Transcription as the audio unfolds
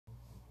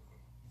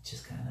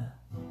of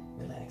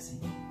relaxing.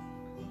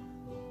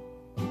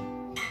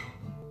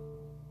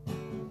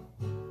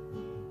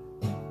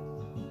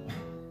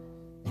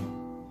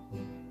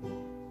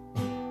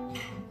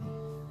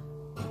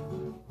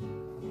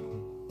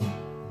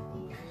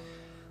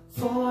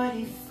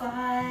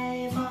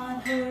 "45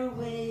 on her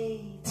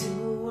way to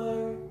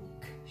work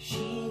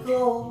she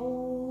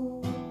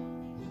goes.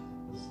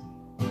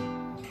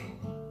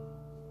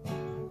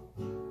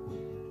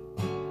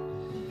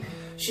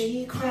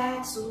 She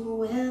cracks a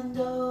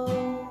window,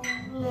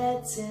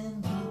 lets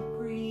in the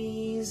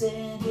breeze,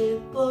 and it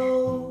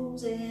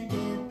blows, and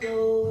it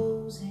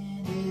blows,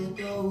 and it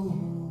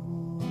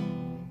blows.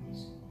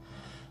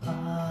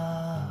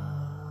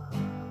 Ah.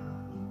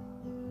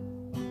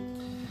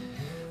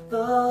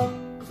 The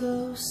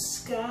blue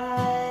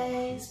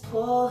skies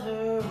pull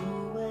her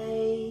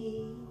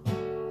away.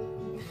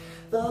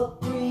 The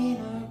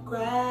greener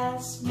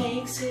grass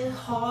makes it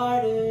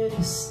harder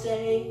to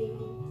stay.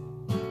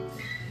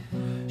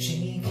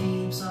 She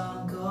keeps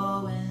on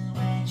going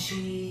when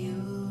she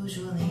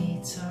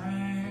usually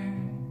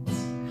turns.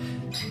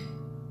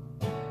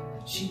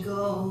 She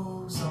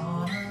goes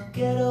on a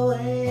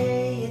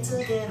getaway, it's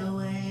a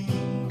getaway,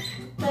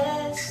 the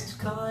best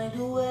kind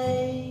of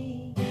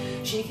way.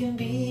 She can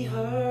be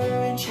her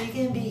and she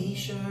can be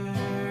sure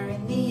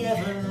in the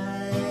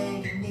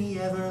Everlight, in the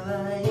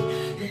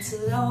Everlight. It's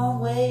a long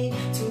way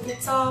to the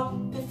top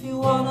if you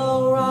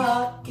wanna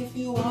rock, if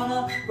you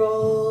wanna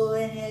roll,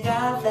 and you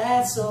got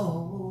that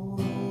soul.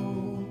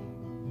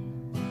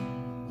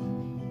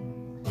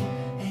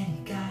 And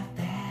you got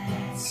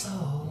that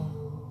soul.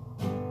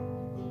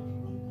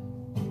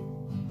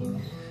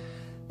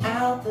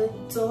 Out the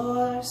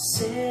door,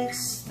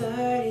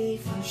 6:30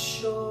 for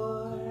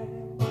sure.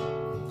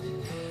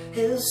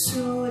 His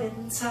suit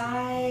and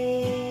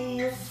tie,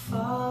 a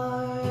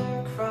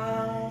far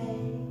cry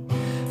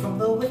from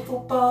the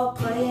wiffle ball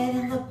playing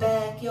in the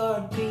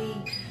backyard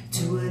beat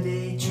to a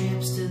day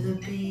trips to the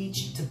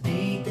beach to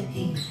beat the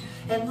heat.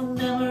 And the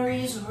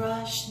memories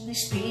rush and they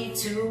speak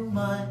too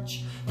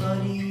much,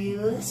 but he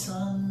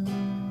listens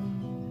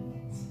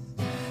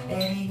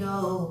and he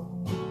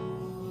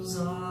goes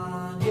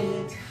on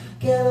his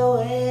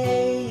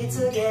getaway. It's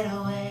a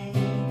getaway,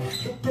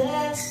 the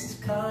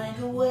best kind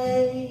of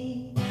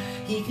way.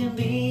 He can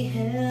be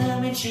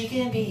him and she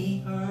can be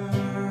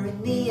her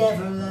in the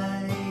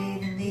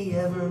Everlight, in the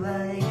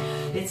Everlight.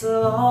 It's a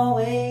long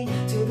way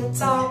to the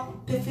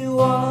top if you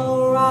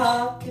wanna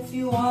rock, if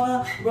you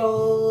wanna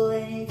roll,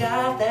 and you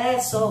got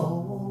that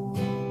soul.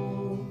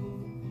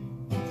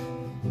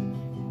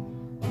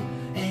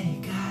 And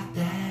you got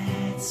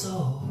that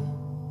soul.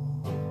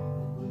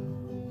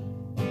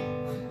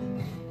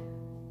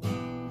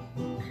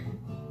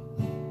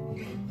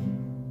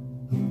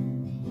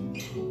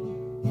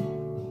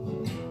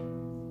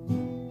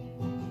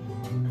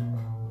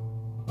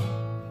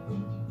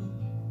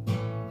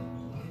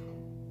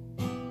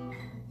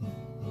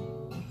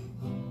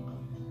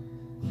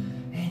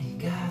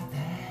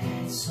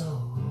 So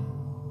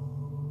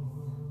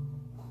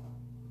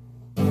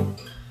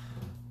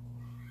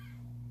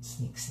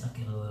snuck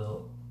in a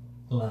little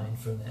line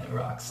from that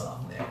rock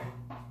song there.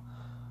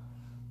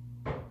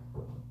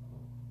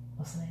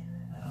 What's the name?